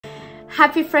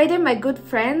Happy Friday, my good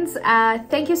friends.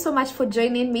 Thank you so much for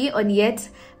joining me on yet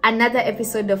another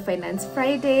episode of Finance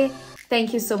Friday.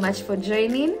 Thank you so much for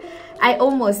joining. I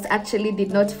almost actually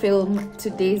did not film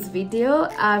today's video.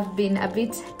 I've been a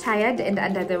bit tired and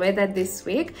under the weather this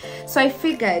week. So I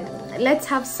figured let's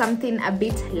have something a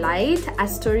bit light, a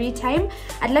story time.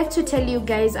 I'd like to tell you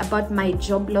guys about my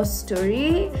job loss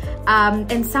story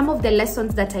and some of the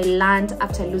lessons that I learned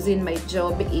after losing my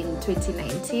job in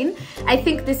 2019. I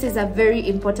think this is a very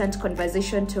important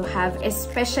conversation to have,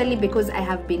 especially because I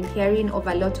have been hearing of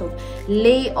a lot of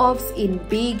layoffs in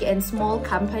big and small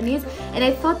companies, and I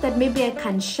thought that maybe I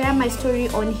can share my story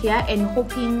on here, and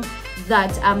hoping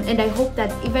that and I hope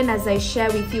that even as I share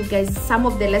with you guys some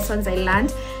of the lessons I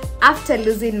learned after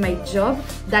losing my job,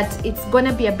 that it's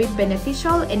gonna be a bit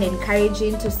beneficial and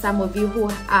encouraging to some of you who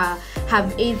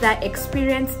have either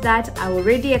experienced that, are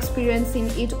already experiencing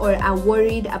it, or are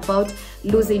worried about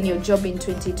losing your job in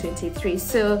 2023.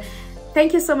 So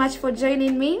thank you so much for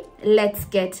joining me. Let's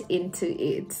get into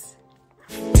it.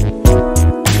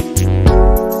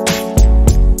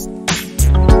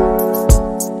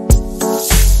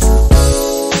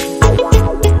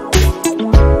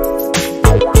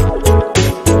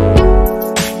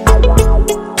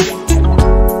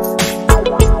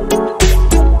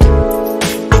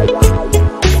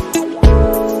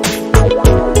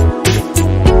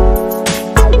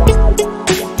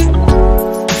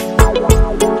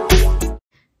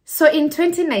 So in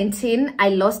 2019, I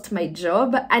lost my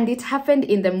job, and it happened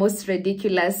in the most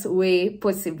ridiculous way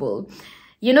possible.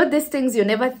 You know, these things you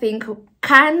never think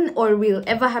can or will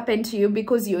ever happen to you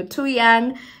because you're too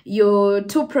young, you're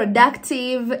too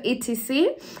productive,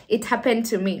 etc. It happened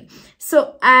to me.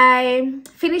 So I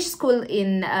finished school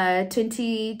in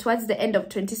towards the end of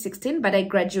 2016, but I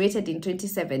graduated in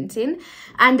 2017,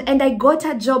 and I got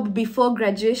a job before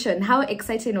graduation. How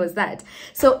exciting was that?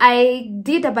 So I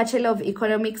did a Bachelor of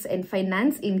Economics and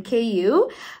Finance in KU,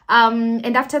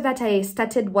 and after that I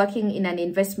started working in an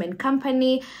investment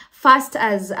company, first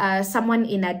as someone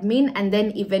in admin, and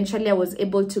then eventually I was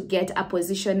able to get a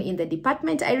position in the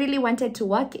department I really wanted to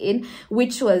work in,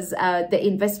 which was the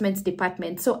investments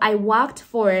department. So I worked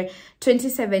for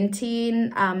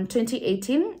 2017,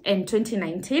 2018 and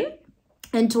 2019.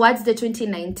 And towards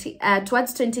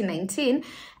 2019,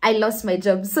 I lost my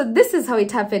job. So this is how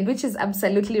it happened, which is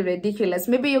absolutely ridiculous.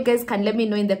 Maybe you guys can let me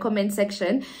know in the comment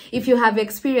section if you have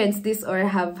experienced this or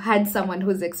have had someone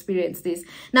who's experienced this.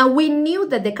 Now, we knew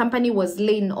that the company was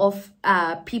laying off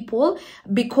people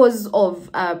because of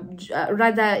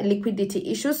rather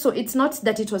liquidity issues. So it's not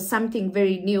that it was something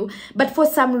very new, but for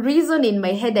some reason in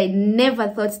my head, I never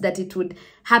thought that it would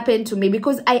happen to me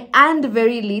because I earned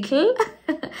very little.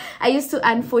 I used to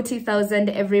earn 40,000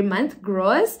 every month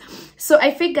gross. So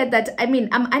I figured that, I mean,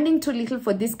 I'm earning too little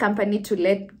for this company to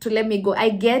let me go. I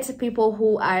get people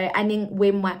who are earning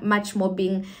way much more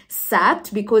being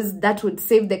sacked because that would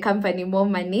save the company more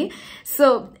money.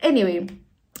 So anyway,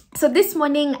 so this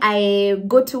morning I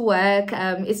go to work.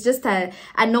 It's just a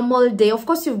normal day. Of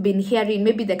course, you've been hearing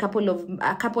maybe a couple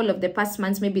of the past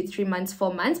months, maybe 3 months,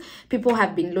 4 months, people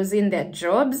have been losing their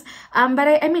jobs.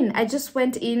 But I mean, I just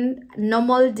went in,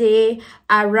 normal day.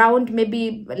 Around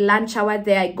maybe lunch hour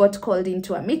there, I got called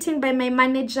into a meeting by my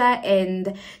manager,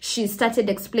 and she started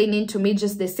explaining to me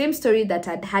just the same story that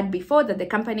I'd had before, that the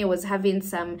company was having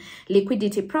some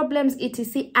liquidity problems,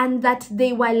 etc., and that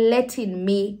they were letting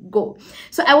me go.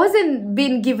 So I wasn't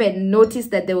being given notice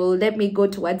that they will let me go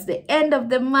towards the end of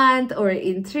the month or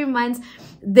in 3 months.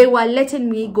 They were letting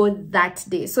me go that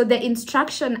day. So the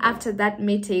instruction after that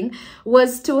meeting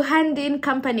was to hand in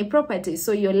company property,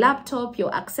 so your laptop,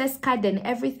 your access card and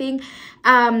everything,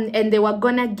 and they were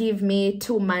gonna give me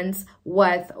 2 months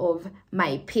worth of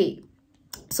my pay.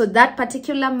 So that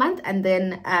particular month, and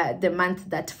then the month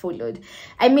that followed.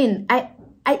 I mean,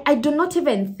 I do not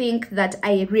even think that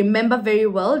I remember very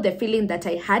well the feeling that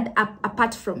I had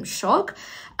apart from shock.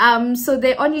 So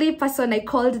the only person I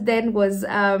called then was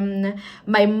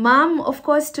my mom, of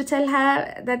course, to tell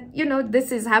her that, you know,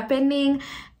 this is happening.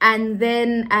 And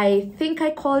then I think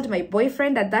I called my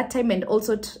boyfriend at that time and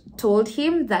also told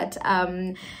him that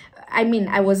I mean,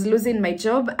 I was losing my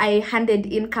job. I handed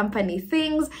in company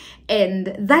things,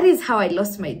 and that is how I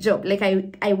lost my job. Like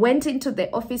I went into the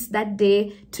office that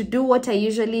day to do what I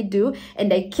usually do,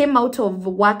 and I came out of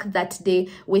work that day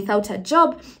without a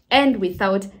job and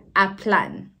without a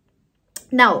plan.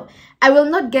 Now, I will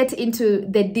not get into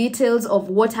the details of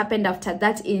what happened after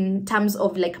that in terms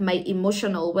of like my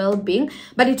emotional well-being,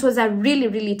 but it was a really,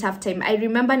 really tough time. I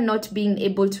remember not being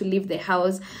able to leave the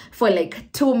house for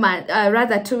like 2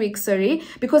 weeks, sorry,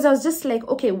 because I was just like,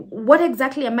 okay, what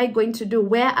exactly am I going to do?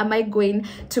 Where am I going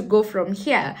to go from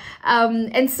here?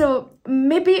 And so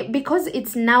maybe because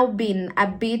it's now been a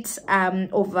bit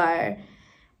over,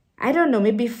 I don't know,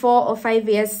 maybe 4 or 5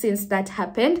 years since that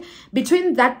happened.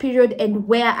 Between that period and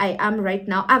where I am right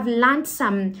now, I've learned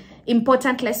some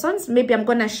important lessons. Maybe I'm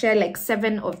gonna share like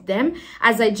 7 of them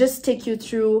as I just take you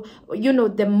through, you know,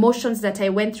 the motions that I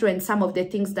went through and some of the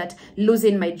things that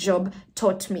losing my job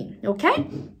taught me. Okay.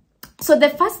 So the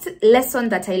first lesson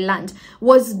that I learned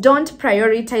was don't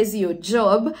prioritize your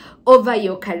job over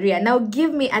your career. Now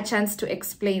give me a chance to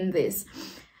explain this.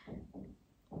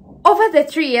 Over the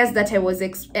 3 years that I was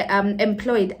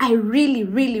employed, I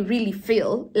really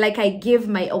feel like I gave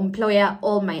my employer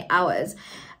all my hours.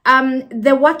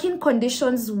 The working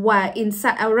conditions were in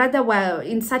such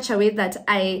a way that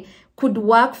I could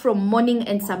work from morning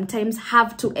and sometimes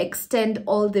have to extend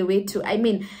all the way to, I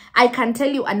mean, I can tell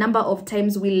you a number of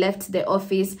times we left the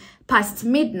office past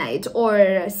midnight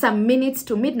or some minutes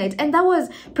to midnight, and that was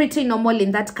pretty normal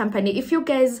in that company. If you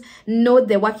guys know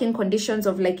the working conditions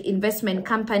of like investment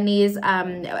companies,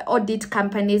 audit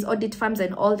companies, audit firms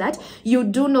and all that, you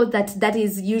do know that that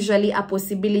is usually a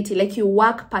possibility, like you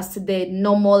work past the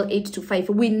normal 8 to 5.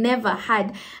 We never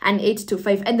had an 8 to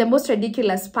 5, and the most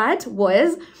ridiculous part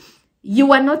was you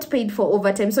were not paid for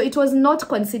overtime. So it was not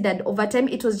considered overtime.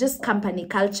 It was just company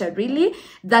culture, really.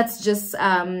 That's just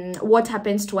what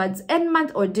happens towards end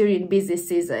month or during busy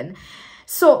season.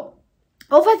 So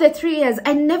over the 3 years,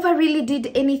 I never really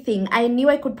did anything. I knew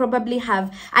I could probably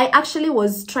have, I actually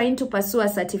was trying to pursue a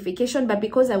certification, but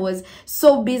because I was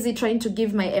so busy trying to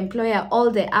give my employer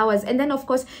all the hours. And then of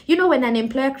course, you know, when an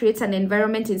employer creates an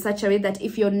environment in such a way that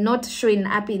if you're not showing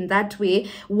up in that way,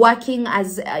 working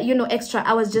as, you know, extra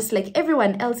hours, just like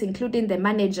everyone else, including the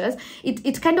managers,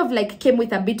 it kind of like came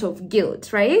with a bit of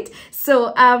guilt, right?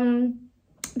 So,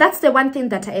 that's the one thing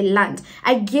that I learned.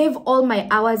 I gave all my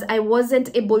hours. I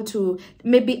wasn't able to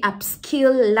maybe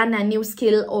upskill, learn a new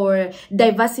skill, or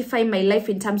diversify my life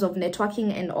in terms of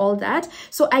networking and all that.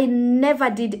 So I never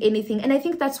did anything. And I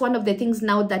think that's one of the things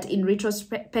now that in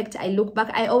retrospect, I look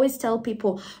back, I always tell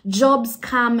people jobs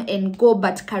come and go,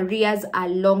 but careers are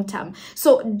long term.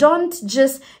 So don't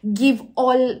just give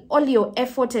all your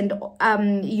effort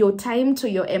and your time to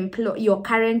your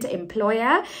current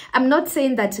employer. I'm not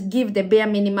saying that give the bare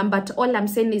minimum, but all I'm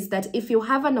saying is that if you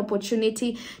have an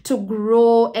opportunity to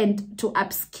grow and to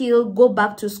upskill, go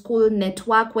back to school,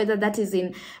 network, whether that is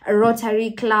in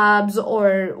Rotary clubs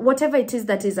or whatever it is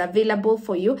that is available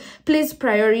for you, please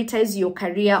prioritize your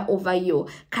career over your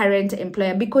current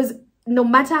employer, because no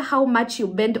matter how much you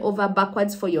bend over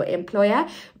backwards for your employer,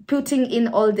 putting in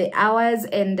all the hours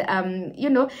and you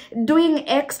know, doing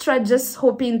extra just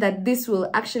hoping that this will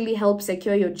actually help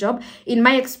secure your job, in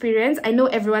my experience, I know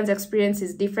everyone's experience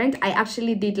is different, I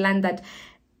actually did learn that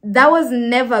that was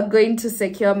never going to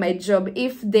secure my job.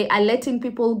 If they are letting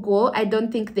people go, I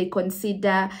don't think they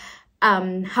consider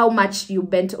how much you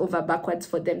bent over backwards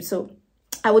for them. So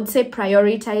I would say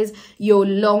prioritize your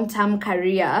long-term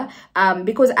career,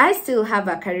 because I still have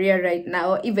a career right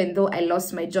now, even though I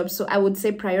lost my job. So I would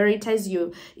say prioritize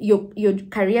your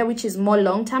career, which is more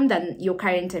long-term than your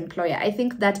current employer. I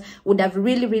think that would have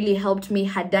really helped me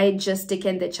had I just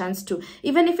taken the chance to,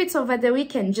 even if it's over the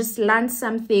weekend, just learn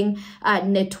something,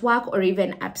 network, or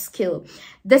even upskill.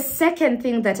 The second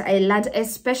thing that I learned,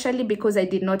 especially because I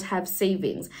did not have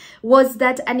savings, was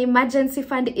that an emergency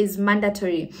fund is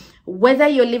mandatory. Whether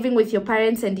you're living with your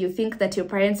parents and you think that your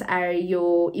parents are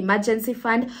your emergency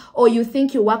fund, or you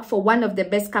think you work for one of the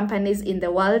best companies in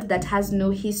the world that has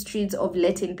no histories of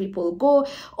letting people go,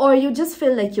 or you just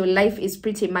feel like your life is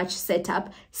pretty much set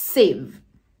up, save.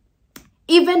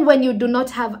 Even when you do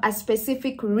not have a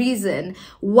specific reason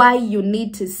why you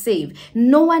need to save.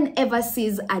 No one ever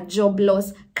sees a job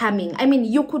loss coming. I mean,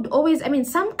 you could always, I mean,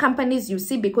 some companies you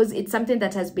see because it's something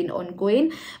that has been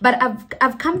ongoing, but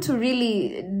I've come to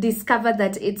really discover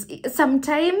that it's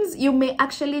sometimes you may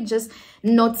actually just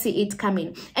not see it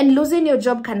coming. And losing your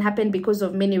job can happen because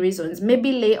of many reasons.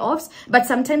 Maybe layoffs, but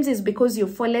sometimes it's because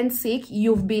you've fallen sick,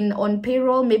 you've been on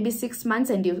payroll maybe 6 months,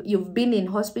 and you've been in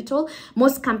hospital.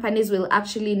 Most companies will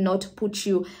actually not put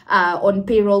you on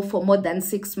payroll for more than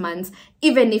 6 months,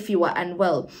 even if you are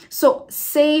unwell. So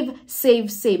save.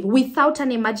 Without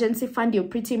an emergency fund, you're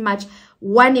pretty much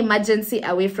one emergency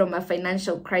away from a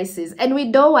financial crisis, and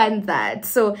we don't want that.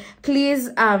 So please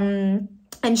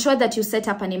ensure that you set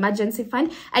up an emergency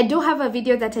fund. I do have a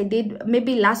video that I did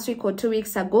maybe last week or 2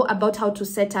 weeks ago about how to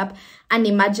set up an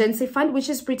emergency fund, which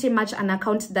is pretty much an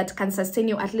account that can sustain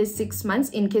you at least 6 months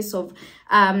in case of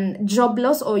job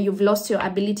loss, or you've lost your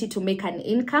ability to make an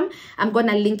income. I'm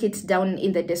gonna link it down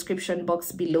in the description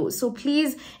box below. So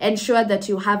please ensure that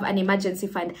you have an emergency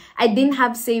fund. I didn't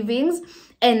have savings,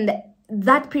 and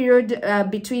that period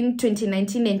between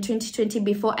 2019 and 2020,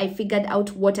 before I figured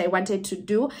out what I wanted to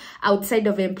do outside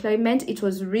of employment, it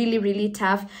was really, really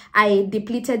tough. I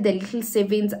depleted the little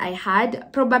savings I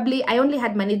had. Probably I only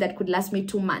had money that could last me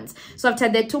 2 months. So after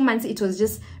the 2 months, it was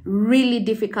just really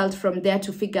difficult from there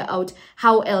to figure out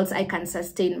how else I can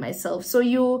sustain myself. So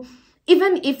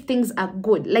even if things are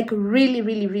good, like really,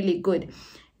 really, really good,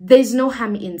 there's no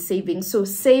harm in saving. So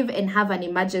save and have an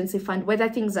emergency fund, whether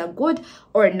things are good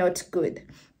or not good.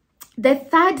 The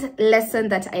third lesson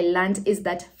that I learned is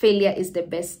that failure is the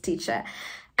best teacher.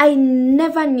 I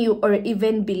never knew or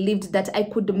even believed that I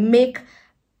could make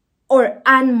or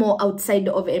earn more outside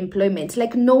of employment.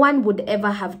 Like, no one would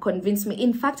ever have convinced me.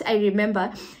 In fact, I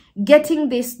remember getting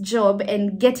this job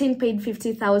and getting paid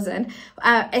 50,000,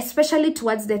 especially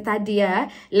towards the 3rd year.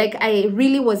 Like, I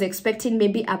really was expecting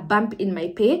maybe a bump in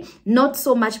my pay, not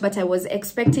so much, but I was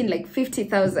expecting like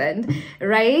 50,000,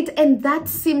 right? And that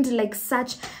seemed like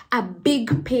such a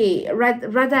big pay.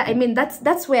 Rather, I mean,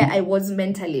 that's where I was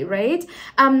mentally, right?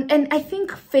 And I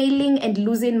think failing and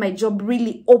losing my job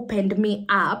really opened me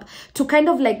up to kind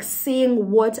of like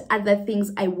seeing what other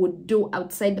things I would do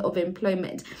outside of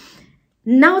employment.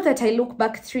 Now that I look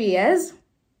back 3 years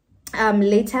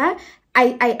later,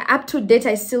 I up to date,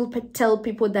 I still tell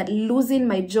people that losing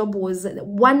my job was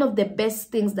one of the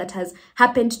best things that has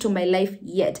happened to my life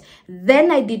yet. Then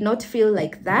I did not feel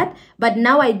like that, but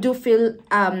now I do feel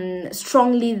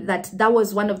strongly that that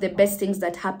was one of the best things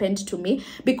that happened to me,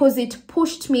 because it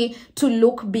pushed me to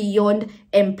look beyond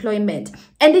employment.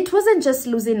 And it wasn't just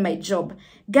losing my job,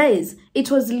 guys. It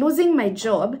was losing my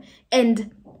job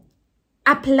and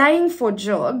applying for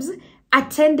jobs,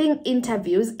 attending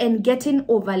interviews, and getting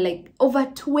over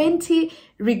 20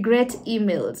 regret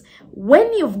emails.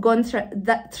 When you've gone through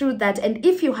that, and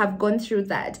if you have gone through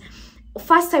that,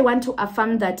 first I want to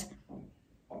affirm that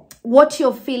what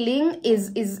you're feeling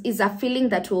is a feeling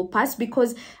that will pass,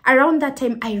 because around that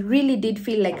time I really did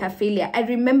feel like a failure. I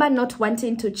remember not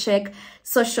wanting to check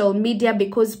social media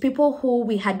because people who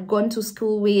we had gone to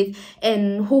school with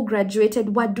and who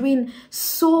graduated were doing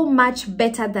so much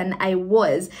better than I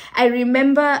was. I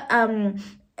remember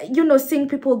seeing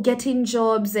people getting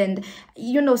jobs and,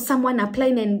 someone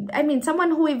applying, and I mean,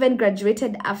 someone who even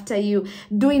graduated after you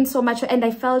doing so much. And I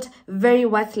felt very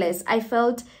worthless. I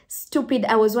felt stupid.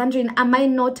 I was wondering, am I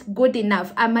not good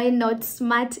enough? Am I not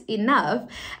smart enough?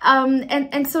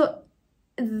 And so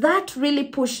that really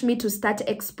pushed me to start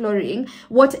exploring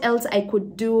what else I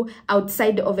could do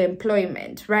outside of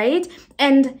employment, right?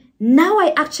 And now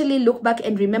I actually look back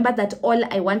and remember that all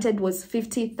I wanted was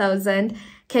 50,000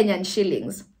 Kenyan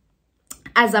shillings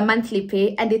as a monthly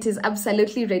pay, and it is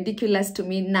absolutely ridiculous to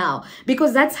me now,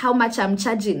 because that's how much I'm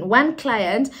charging one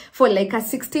client for like a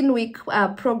 16-week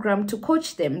program to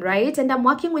coach them, right? And I'm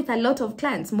working with a lot of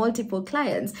clients, multiple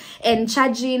clients, and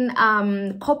charging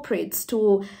corporates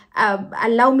to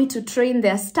allow me to train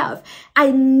their staff.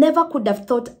 I never could have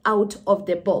thought out of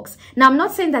the box. Now, I'm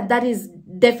not saying that that is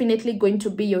definitely going to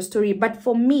be your story, but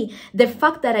for me, the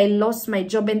fact that I lost my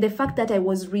job and the fact that I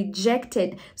was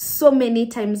rejected so many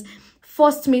times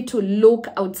forced me to look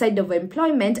outside of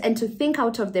employment and to think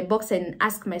out of the box and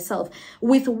ask myself,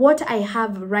 with what I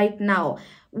have right now,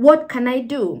 what can I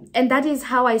do? And that is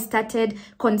how I started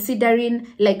considering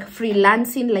like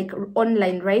freelancing, like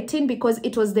online writing, because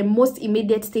it was the most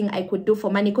immediate thing I could do for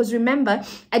money. Because remember,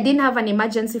 I didn't have an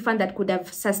emergency fund that could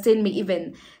have sustained me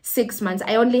even 6 months.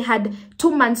 I only had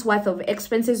 2 months worth of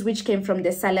expenses, which came from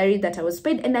the salary that I was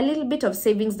paid, and a little bit of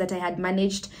savings that I had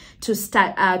managed to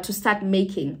start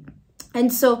making.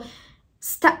 And so,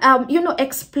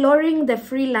 exploring the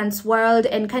freelance world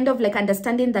and kind of like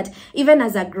understanding that even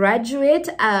as a graduate,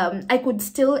 I could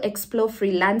still explore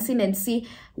freelancing and see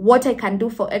what I can do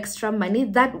for extra money.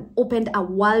 That opened a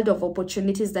world of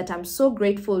opportunities that I'm so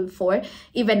grateful for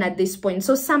even at this point.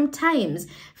 So sometimes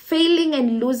failing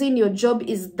and losing your job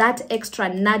is that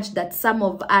extra nudge that some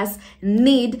of us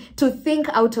need to think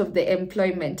out of the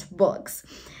employment box.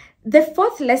 The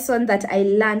fourth lesson that I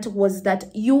learned was that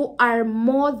you are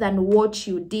more than what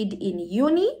you did in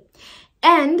uni,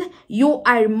 and you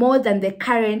are more than the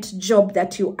current job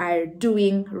that you are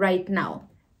doing right now.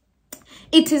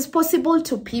 It is possible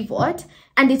to pivot,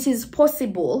 and it is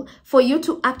possible for you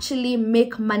to actually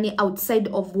make money outside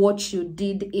of what you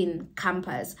did in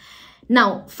campus.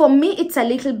 Now, for me, it's a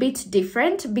little bit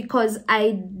different because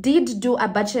I did do a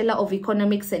Bachelor of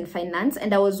Economics and Finance,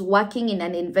 and I was working in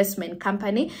an investment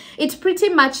company. It pretty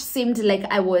much seemed like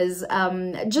I was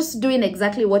just doing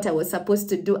exactly what I was supposed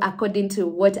to do according to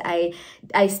what I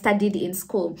studied in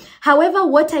school. However,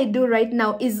 what I do right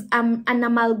now is an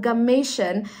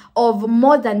amalgamation of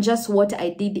more than just what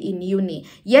I did in uni.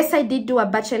 Yes, I did do a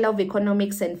Bachelor of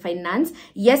Economics and Finance.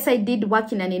 Yes, I did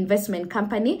work in an investment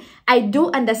company. I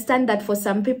do understand that for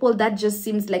some people that just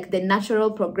seems like the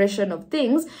natural progression of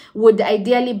things would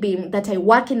ideally be that I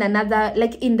work in another,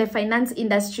 like in the finance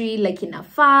industry, like in a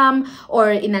firm or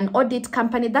in an audit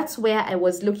company. That's where I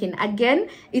was looking. Again,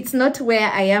 it's not where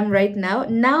I am right now.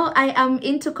 Now I am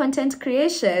into content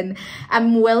creation.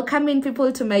 I'm welcoming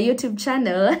people to my YouTube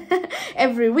channel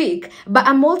every week, but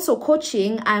I'm also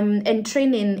coaching and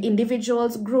training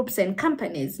individuals, groups, and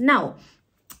companies. Now,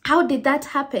 how did that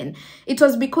happen? It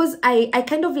was because I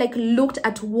kind of like looked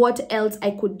at what else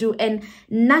I could do, and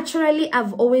naturally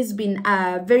I've always been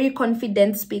a very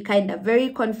confident speaker and a very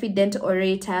confident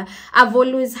orator. I've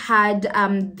always had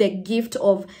the gift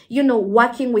of, you know,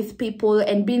 working with people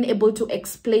and being able to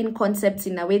explain concepts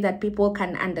in a way that people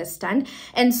can understand.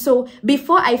 And so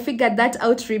before I figured that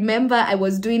out, remember I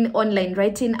was doing online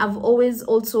writing. I've always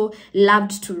also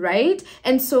loved to write.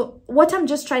 And so what I'm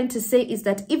just trying to say is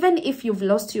that even if you've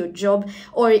lost your job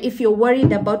or if you're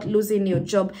worried about losing your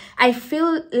job, I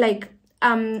feel like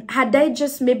had I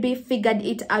just maybe figured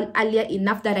it out earlier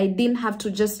enough that I didn't have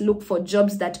to just look for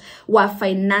jobs that were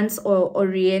finance or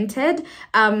oriented,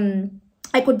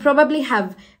 I could probably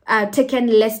have taken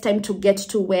less time to get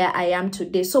to where I am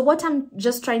today. So what I'm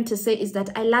just trying to say is that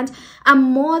I learned I'm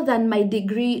more than my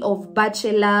degree of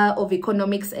Bachelor of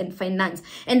Economics and Finance,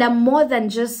 and I'm more than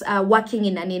just working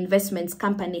in an investments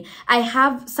company. I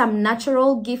have some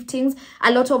natural giftings,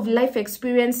 a lot of life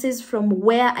experiences from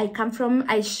where I come from.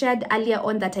 I shared earlier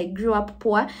on that I grew up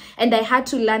poor and I had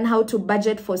to learn how to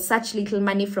budget for such little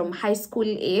money from high school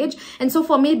age. And so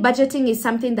for me, budgeting is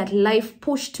something that life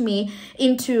pushed me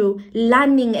into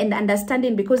learning and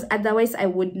understanding, because otherwise I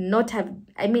would not have,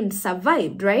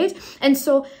 survived, right? And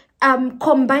so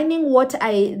combining what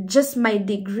my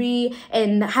degree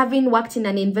and having worked in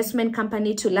an investment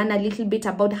company to learn a little bit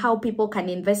about how people can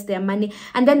invest their money,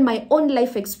 and then my own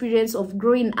life experience of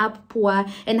growing up poor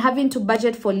and having to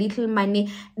budget for little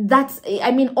money,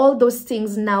 all those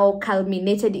things now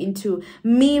culminated into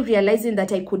me realizing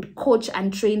that I could coach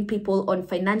and train people on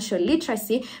financial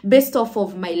literacy based off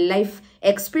of my life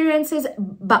experiences,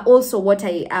 but also what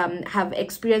I have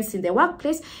experienced in the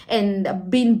workplace and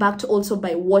being backed also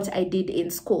by what I did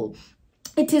in school.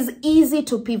 It is easy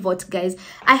to pivot, guys.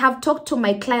 I have talked to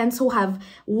my clients who have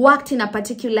worked in a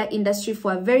particular industry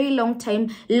for a very long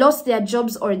time, lost their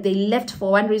jobs, or they left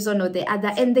for one reason or the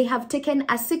other, and they have taken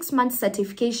a 6-month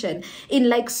certification in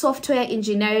like software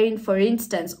engineering, for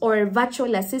instance, or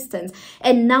virtual assistants,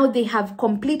 and now they have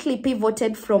completely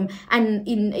pivoted from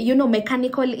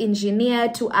mechanical engineer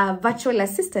to a virtual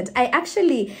assistant. I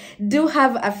actually do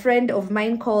have a friend of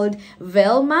mine called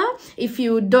Velma. If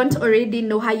you don't already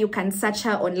know her, you can search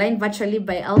her online, Virtually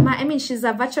by Alma. She's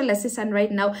a virtual assistant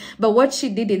right now, but what she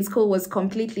did in school was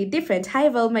completely different. Hi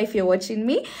Velma, if you're watching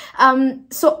me.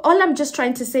 So all I'm just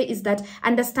trying to say is that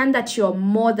understand that you're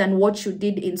more than what you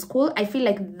did in school. I feel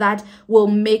like that will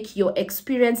make your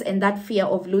experience and that fear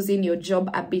of losing your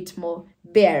job a bit more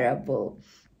bearable.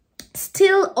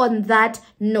 Still on that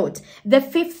note, the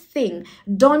 5th thing,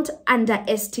 don't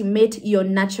underestimate your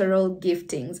natural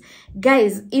giftings.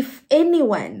 Guys, if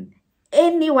anyone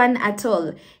at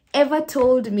all ever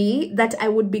told me that I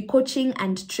would be coaching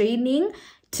and training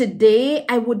today,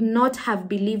 I would not have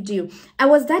believed you. I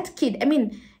was that kid.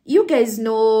 You guys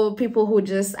know people who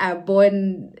just are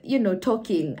born,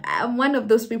 talking. I'm one of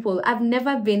those people. I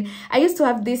used to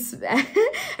have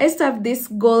these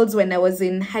goals when I was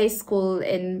in high school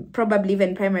and probably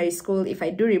even primary school, if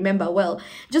I do remember well,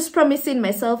 just promising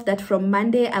myself that from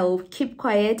Monday I will keep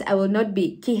quiet. I will not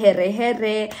be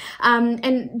kiherehere.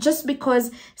 And just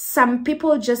because some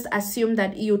people just assume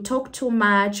that you talk too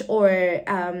much, or,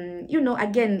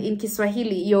 again, in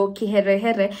Kiswahili, you're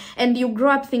kiherehere, and you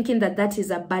grow up thinking that that is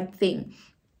a bad thing.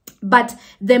 But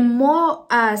the more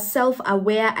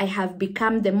self-aware I have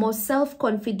become, the more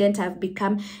self-confident I've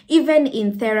become, even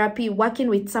in therapy, working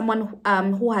with someone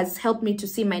who has helped me to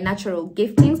see my natural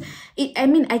giftings.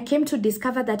 I came to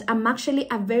discover that I'm actually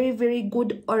a very, very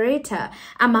good orator.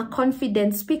 I'm a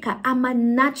confident speaker. I'm a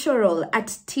natural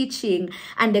at teaching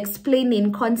and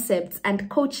explaining concepts and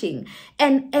coaching.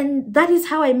 And that is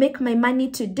how I make my money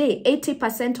today.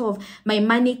 80% of my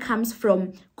money comes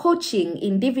from coaching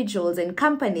individuals and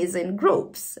companies and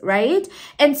groups, right?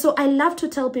 And so I love to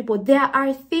tell people there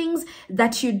are things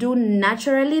that you do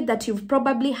naturally that you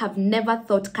probably have never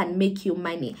thought can make you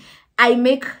money. I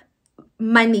make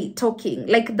money talking.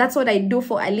 Like, that's what I do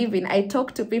for a living. I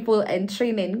talk to people and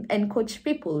train and coach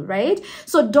people, right?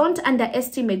 So don't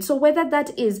underestimate. So whether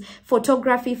that is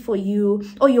photography for you,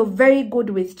 or you're very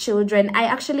good with children. I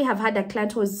actually have had a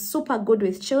client who was super good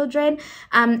with children,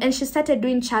 and she started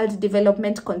doing child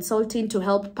development consulting to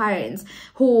help parents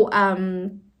who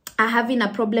are having a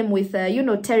problem with, you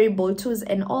know, terrible twos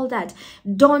and all that.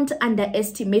 Don't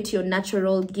underestimate your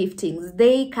natural giftings.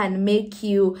 They can make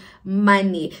you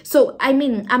money. So, I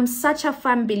mean, I'm such a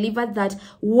firm believer that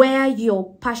where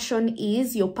your passion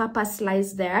is, your purpose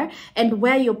lies there, and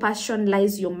where your passion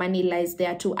lies, your money lies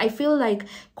there too. I feel like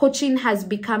coaching has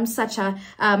become such a,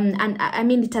 and I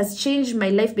mean, it has changed my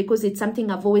life because it's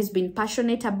something I've always been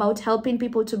passionate about, helping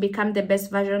people to become the best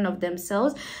version of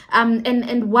themselves.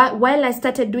 And while I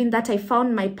started doing that, I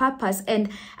found my purpose, and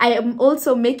I am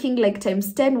also making like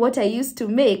times 10 what I used to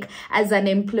make as an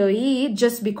employee,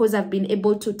 just because I've been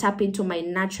able to tap into my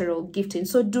natural gifting.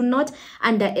 So do not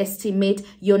underestimate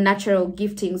your natural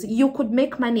giftings. You could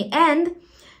make money, and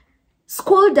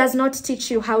school does not teach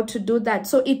you how to do that.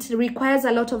 So it requires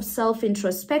a lot of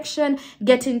self-introspection,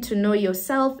 getting to know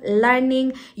yourself,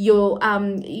 learning your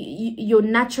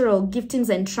natural giftings,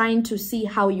 and trying to see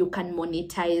how you can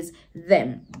monetize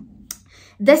them.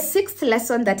 The sixth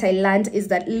lesson that I learned is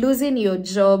that losing your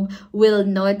job will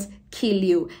not kill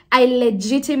you. I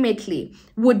legitimately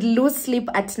would lose sleep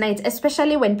at night,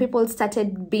 especially when people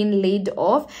started being laid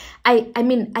off. I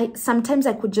mean, sometimes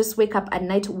I could just wake up at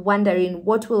night wondering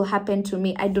what will happen to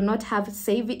me. I do not have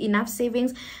enough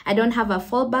savings. I don't have a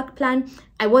fallback plan.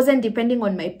 I wasn't depending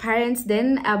on my parents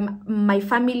then. My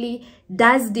family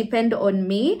does depend on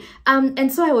me.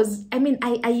 And so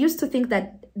I used to think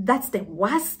that that's the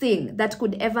worst thing that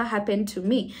could ever happen to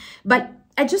me. But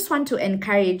I just want to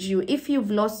encourage you, if you've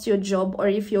lost your job, or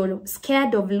if you're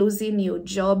scared of losing your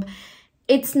job,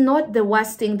 it's not the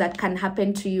worst thing that can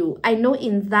happen to you. I know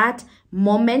in that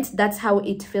moment, that's how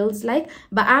it feels like,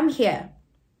 but I'm here.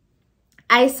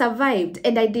 I survived,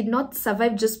 and I did not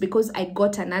survive just because I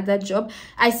got another job.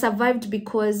 I survived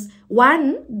because,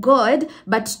 one, God,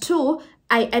 but two,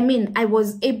 I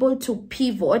was able to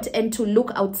pivot and to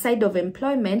look outside of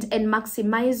employment and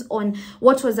maximize on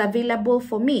what was available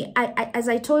for me. As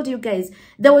I told you guys,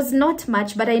 there was not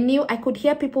much, but I knew I could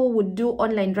hear people would do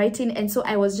online writing. And so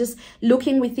I was just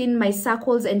looking within my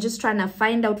circles and just trying to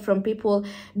find out from people,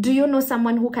 do you know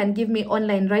someone who can give me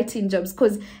online writing jobs?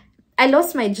 Because I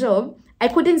lost my job. I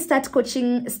couldn't start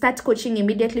coaching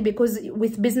immediately, because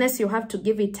with business, you have to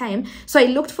give it time. So I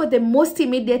looked for the most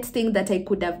immediate thing that I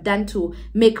could have done to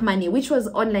make money, which was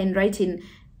online writing.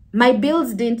 My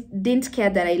bills didn't care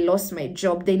that I lost my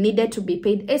job. They needed to be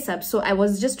paid ASAP. So I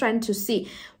was just trying to see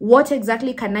what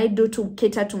exactly can I do to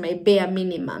cater to my bare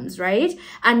minimums, right?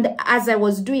 And as I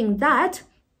was doing that,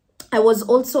 I was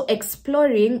also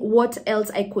exploring what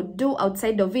else I could do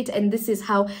outside of it, and this is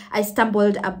how I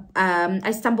stumbled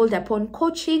upon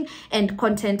coaching and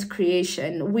content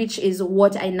creation, which is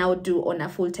what I now do on a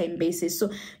full-time basis.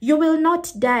 So you will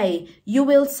not die, you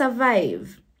will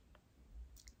survive.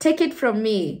 Take it from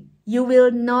me, you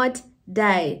will not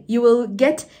die. You will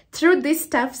get through this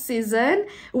tough season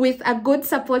with a good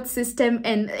support system.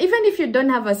 And even if you don't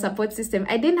have a support system,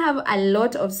 I didn't have a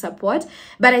lot of support,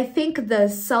 but I think the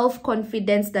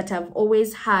self-confidence that I've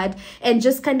always had, and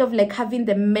just kind of like having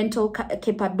the mental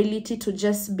capability to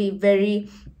just be very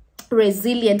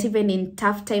resilient even in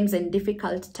tough times and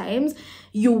difficult times,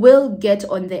 you will get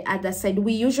on the other side.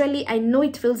 I know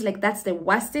it feels like that's the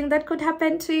worst thing that could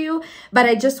happen to you, but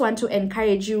I just want to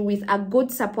encourage you with a good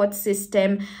support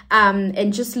system,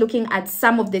 and just looking at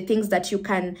some of the things that you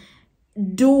can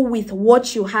do with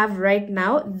what you have right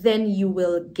now, then you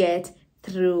will get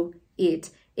through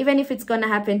it. Even if it's gonna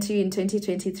happen to you in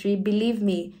 2023, believe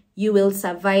me, you will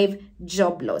survive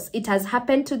job loss. It has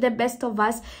happened to the best of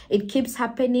us. It keeps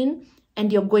happening,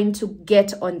 and you're going to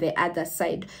get on the other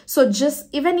side. So just,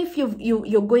 even if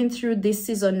you're going through this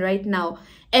season right now,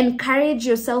 encourage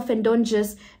yourself, and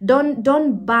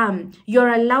don't bum. You're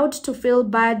allowed to feel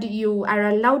bad. You are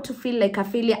allowed to feel like a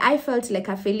failure. I felt like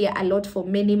a failure a lot for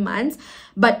many months,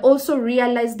 but also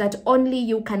realize that only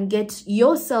you can get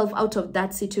yourself out of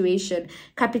that situation.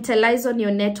 Capitalize on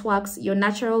your networks, your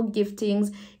natural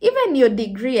giftings, even your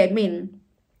degree. I mean,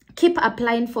 keep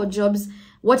applying for jobs.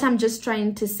 What I'm just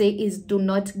trying to say is, do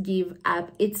not give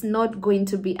up. It's not going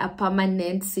to be a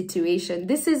permanent situation.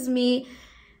 This is me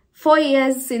 4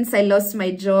 years since I lost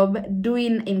my job,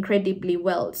 doing incredibly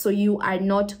well. So you are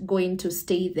not going to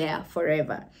stay there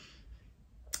forever.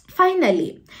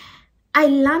 Finally, I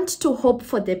learned to hope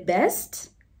for the best,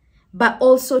 but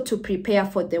also to prepare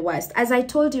for the worst. As I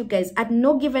told you guys, at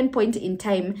no given point in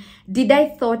time did I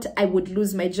thought I would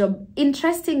lose my job.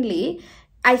 Interestingly,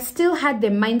 I still had the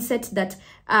mindset that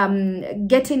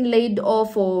getting laid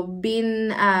off or being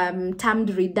termed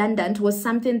redundant was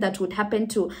something that would happen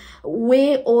to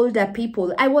way older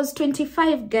people. I was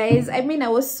 25, guys. I mean, I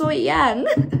was so young.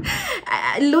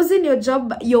 Losing your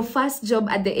job, your first job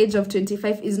at the age of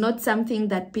 25 is not something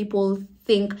that people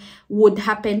think would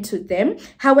happen to them.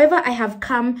 However, I have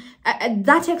come,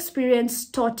 that experience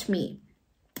taught me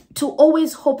to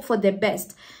always hope for the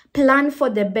best, plan for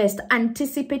the best,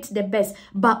 anticipate the best,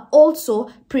 but also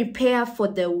prepare for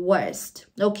the worst.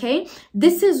 Okay,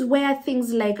 this is where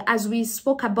things like, as we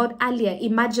spoke about earlier,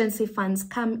 emergency funds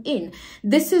come in.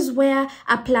 This is where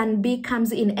a plan B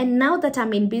comes in. And now that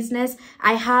I'm in business,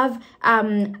 I have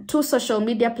 2 social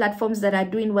media platforms that are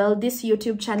doing well, this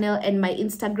YouTube channel and my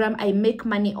Instagram. I make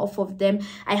money off of them.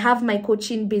 I have my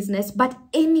coaching business, but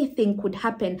anything could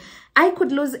happen. I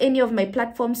could lose any of my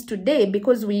platforms today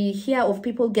because we hear of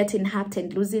people getting hacked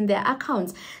and losing their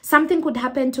accounts. Something could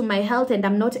happen to my health and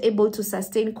I'm not able to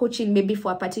sustain coaching maybe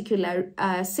for a particular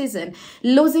season.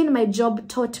 Losing my job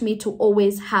taught me to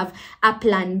always have a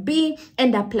plan B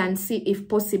and a plan C if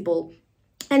possible.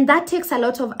 And that takes a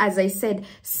lot of, as I said,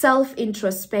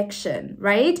 self-introspection,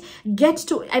 right?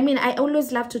 I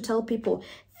always love to tell people,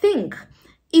 think,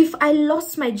 if I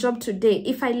lost my job today,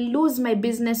 if I lose my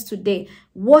business today,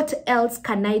 what else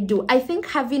can I do? I think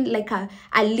having like a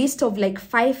list of like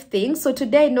 5 things. So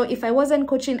today I know if I wasn't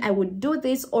coaching, I would do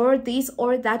this or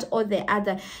that or the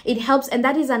other. It helps, and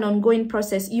that is an ongoing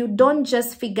process. You don't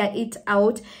just figure it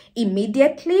out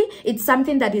immediately. It's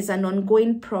something that is an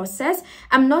ongoing process.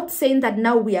 I'm not saying that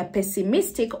now we are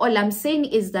pessimistic. All I'm saying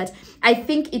is that I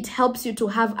think it helps you to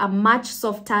have a much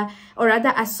softer, or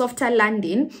rather a softer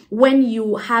landing when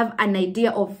you have an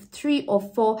idea of 3 or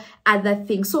 4 other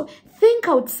things. So think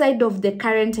outside of the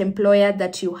current employer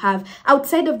that you have,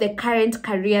 outside of the current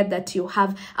career that you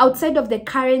have, outside of the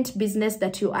current business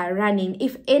that you are running.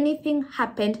 If anything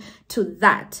happened to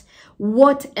that,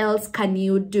 what else can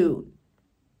you do?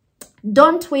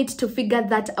 Don't wait to figure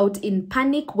that out in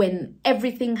panic when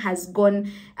everything has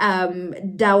gone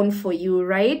down for you,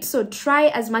 right? So try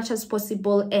as much as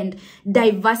possible and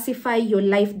diversify your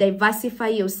life, diversify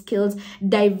your skills,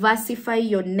 diversify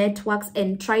your networks,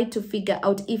 and try to figure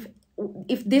out if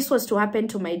this was to happen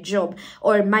to my job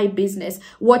or my business,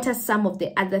 what are some of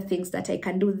the other things that I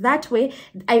can do? That way,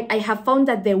 I have found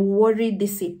that the worry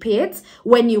dissipates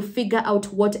when you figure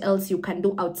out what else you can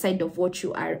do outside of what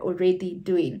you are already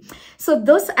doing. So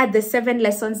those are the 7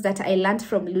 lessons that I learned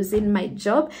from losing my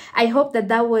job. I hope that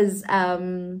that was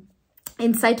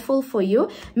insightful for you.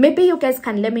 Maybe you guys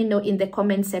can let me know in the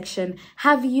comment section,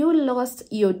 have you lost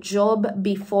your job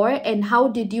before, and how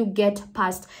did you get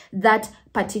past that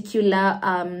particular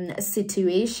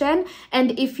situation?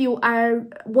 And if you are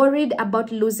worried about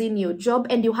losing your job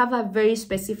and you have a very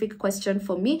specific question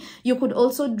for me, you could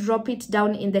also drop it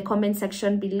down in the comment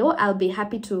section below. I'll be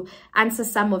happy to answer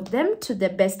some of them to the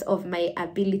best of my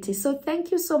ability. So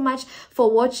thank you so much for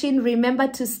watching. Remember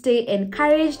to stay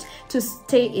encouraged, to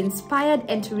stay inspired,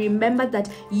 and to remember that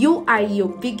you are your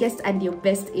biggest and your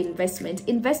best investment.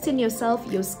 Invest in yourself,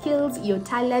 your skills, your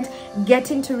talent,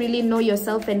 getting to really know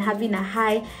yourself and having a high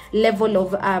level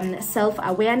of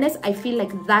self-awareness. I feel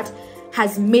like that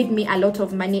has made me a lot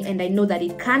of money, and I know that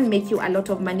it can make you a lot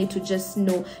of money to just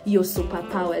know your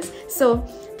superpowers. So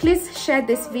please share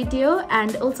this video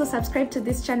and also subscribe to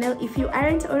this channel if you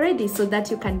aren't already, so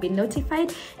that you can be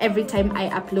notified every time I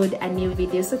upload a new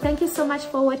video. So thank you so much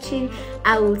for watching.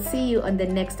 I will see you on the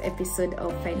next episode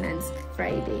of Finance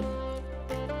Friday.